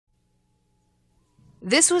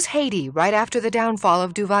This was Haiti right after the downfall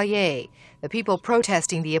of Duvalier, the people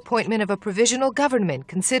protesting the appointment of a provisional government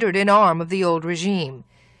considered an arm of the old regime.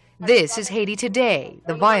 This is Haiti today,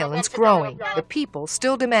 the violence growing, the people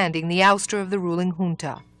still demanding the ouster of the ruling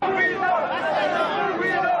junta.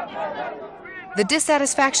 The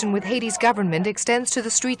dissatisfaction with Haiti's government extends to the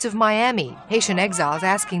streets of Miami, Haitian exiles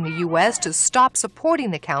asking the U.S. to stop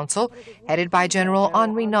supporting the council headed by General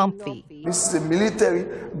Henri Namphy. This is a military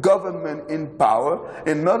government in power,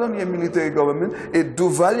 and not only a military government, a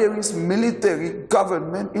Duvalierist military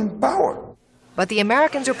government in power. But the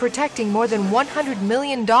Americans are protecting more than $100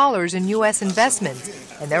 million in U.S. investments,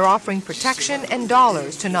 and they're offering protection and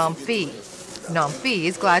dollars to Namphy. Namphy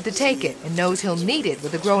is glad to take it and knows he'll need it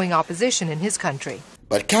with the growing opposition in his country.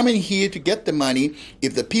 But coming here to get the money,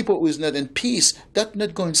 if the people is not in peace, that's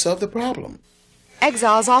not going to solve the problem.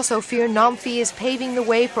 Exiles also fear Namphy is paving the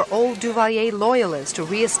way for old Duvalier loyalists to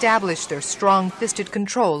reestablish their strong-fisted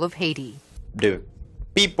control of Haiti. The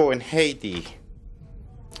people in Haiti,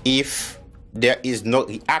 if there is no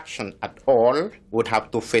reaction at all, would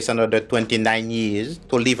have to face another 29 years,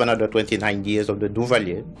 to live another 29 years of the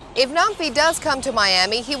Duvalier. If Namphy does come to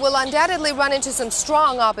Miami, he will undoubtedly run into some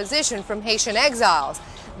strong opposition from Haitian exiles.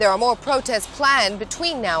 There are more protests planned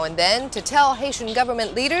between now and then to tell Haitian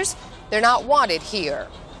government leaders they're not wanted here.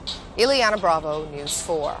 Ileana Bravo, News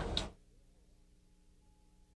 4.